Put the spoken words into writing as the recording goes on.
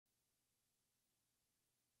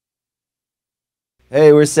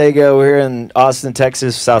Hey, we're Sego. We're here in Austin,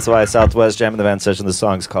 Texas, South by Southwest, jamming the band session. The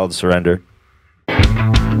song's called Surrender.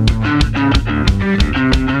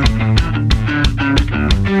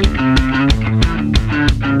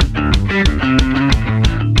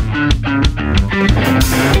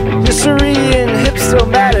 History and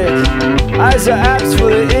hipstomatic, eyes are apps for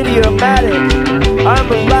the idiomatic. I'm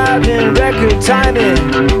alive in record timing,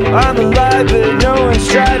 I'm alive but no one's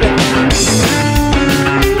driving.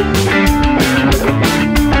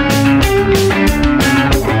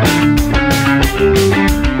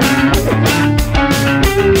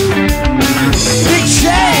 Big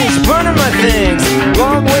change, burning my things,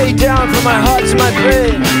 long way down from my heart to my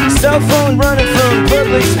brain. Cell phone running from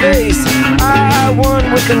public space, I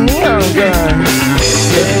won with the neon gun.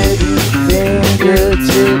 Steady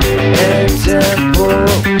fingertip and tempo,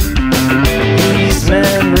 these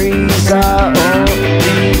memories are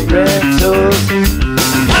only rentals.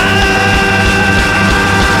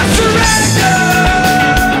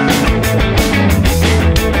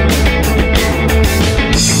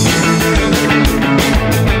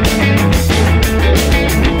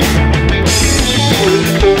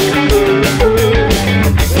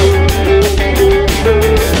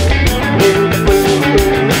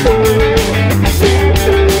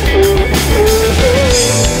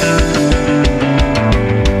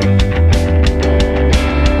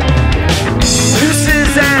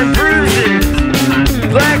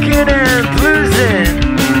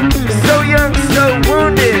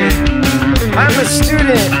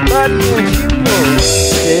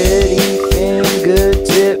 Steady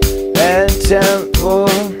fingertip and tempo,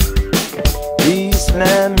 these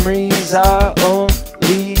memories are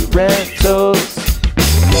only rentals.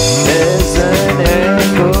 There's an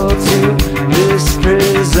echo to this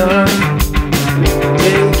prison.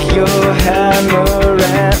 Take your hammer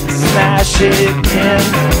and smash it in.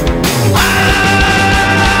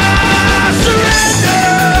 Surrender!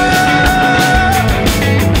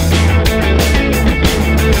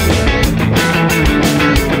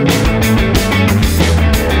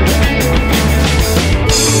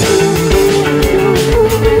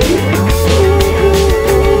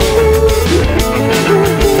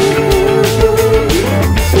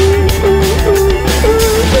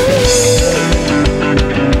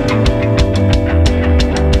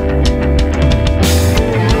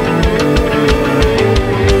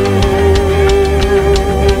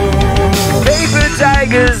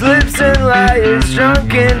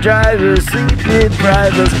 Drunken drivers, sleep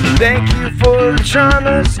deprivers. Thank you for the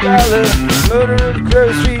trauma scholar. Motor of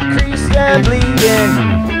grocery creased and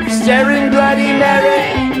bleeding. Staring Bloody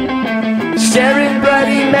Mary, staring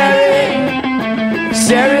Bloody Mary,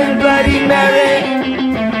 staring Bloody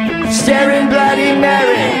Mary, staring Bloody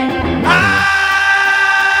Mary. I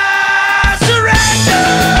surrender.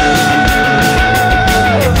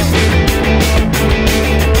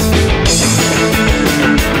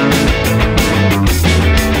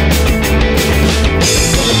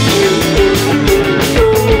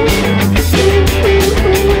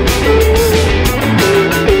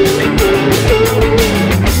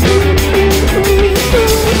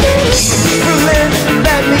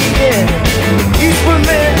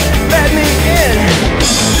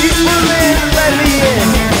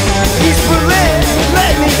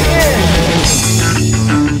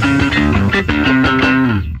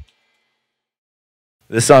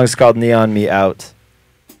 This song's called Neon Me Out.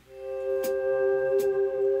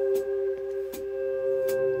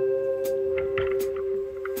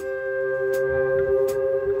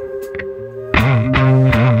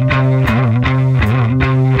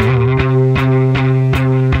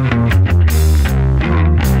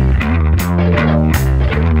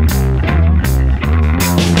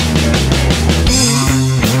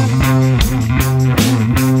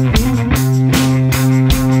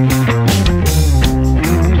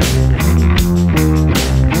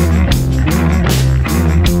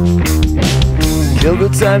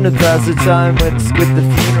 Time to pass the time, went to skip the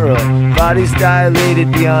funeral. Bodies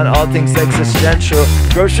dilated beyond all things existential.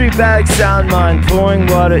 Grocery bag, sound mind, pouring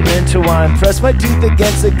water into wine. Pressed my teeth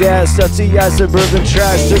against the gas, dusty ass suburban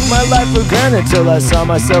trash. Took my life for granted till I saw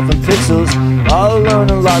myself in pixels. All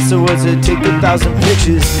alone and lost the words to take 1,000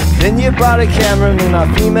 pictures. Then you bought a camera, me and my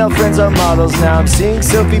female friends are models. Now I'm seeing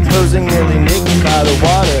Sophie posing nearly naked by the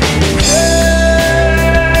water.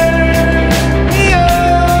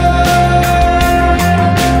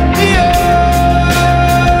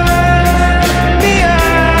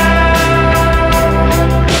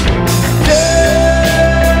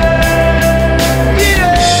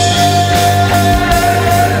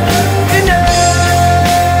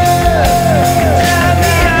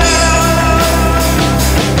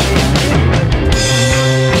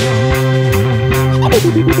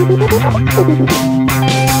 Move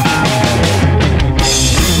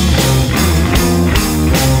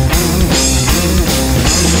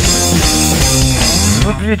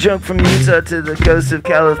your junk from Utah to the coast of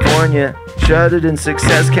California. Shrouded in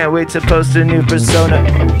success, can't wait to post a new persona.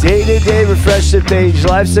 Day to day, refresh the page.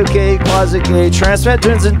 Life's okay, closet gay. Transmat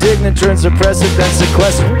turns indignant, turns oppressive, then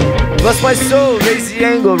sequestered. Bless my soul, raise the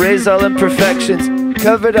angle, raise all imperfections.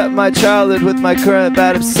 Covered up my childhood with my current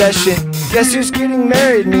bad obsession. Guess who's getting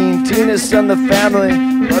married? Me and Tina's son, the family.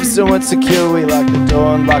 Love someone secure, we lock the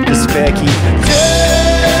door, unlock the spare key.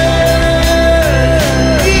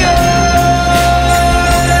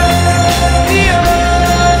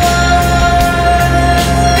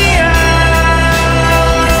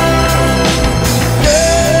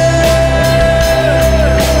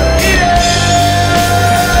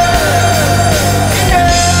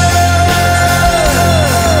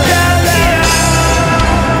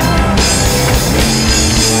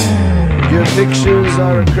 Your pictures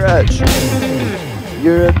are a crutch.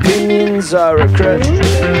 Your opinions are a crutch.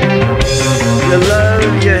 Your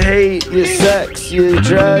love, your hate, your sex, your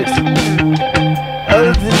drugs.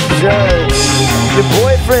 Oh, the drugs. Your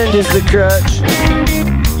boyfriend is the crutch.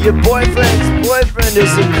 Your boyfriend's boyfriend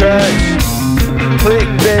is the crutch.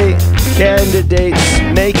 Clickbait, candidates,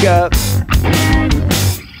 makeup.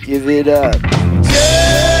 Give it up.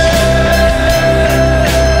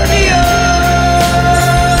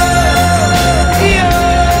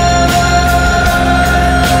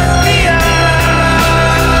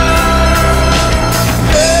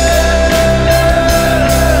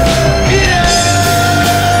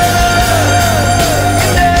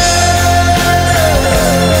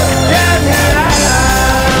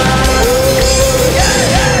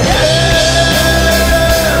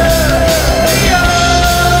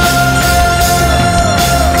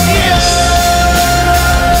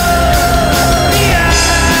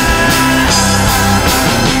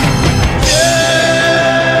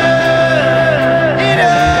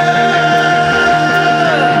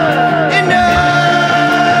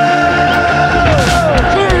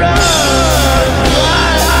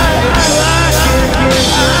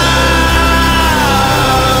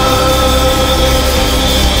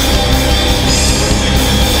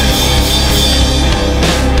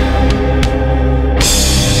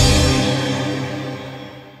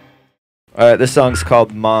 Alright, this song's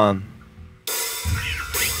called Mom.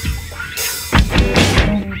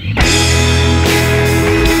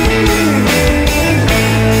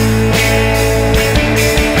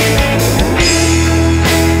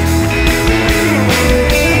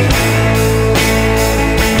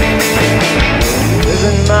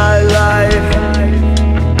 Living my life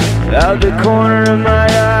out the corner of my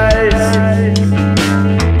eyes,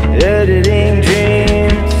 editing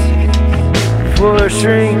dreams for a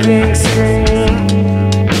shrinking screen.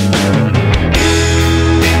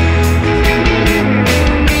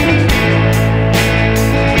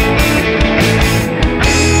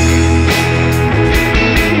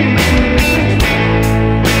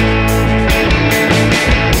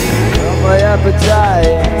 All my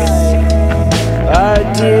appetites are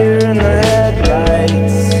deer in the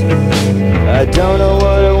headlights. I don't know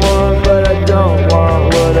what I want, but I don't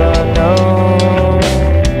want what I know.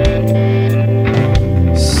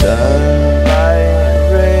 Sunlight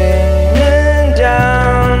raining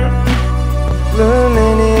down,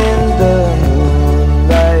 blooming in the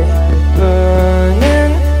moonlight,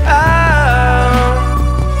 burning out.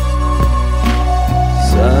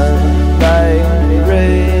 Sunlight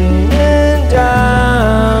raining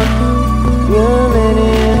down, blooming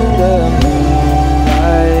in the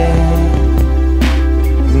moonlight.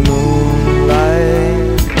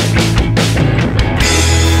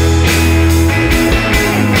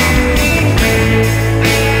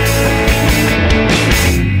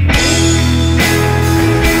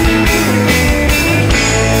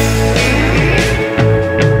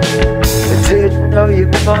 I didn't know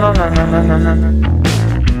your mom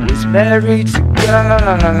was married to God,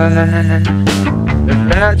 a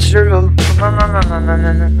natural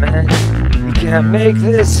bond. You can't make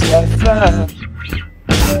this stuff up.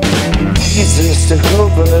 Jesus took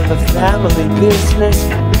over the family business.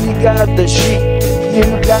 We got the sheep, you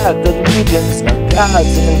got the legions,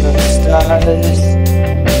 God's in the stars.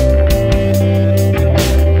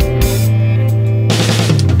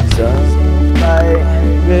 Sunlight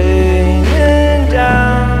raining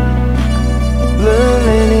down,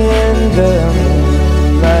 blooming in the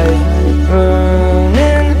moonlight,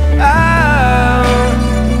 burning out.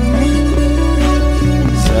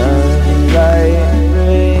 Sunlight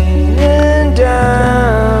raining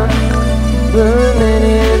down, blooming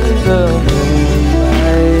in the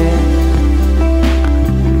moonlight,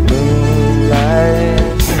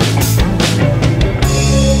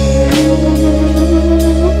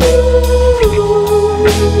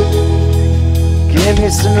 me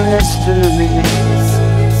some mysteries.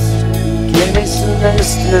 Give me some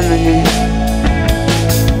mysteries.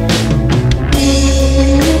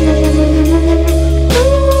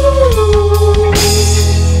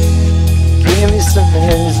 Give me some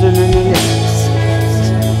miseries.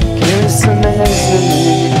 Give me some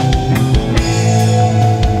miseries.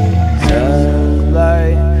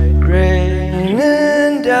 Sunlight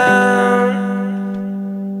raining down,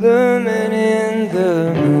 blooming in the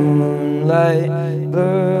moonlight,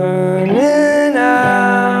 burning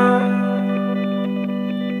out.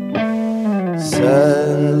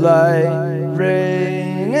 Sunlight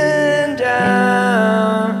raining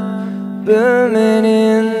down, blooming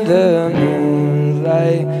in the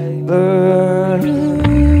moonlight, burning out.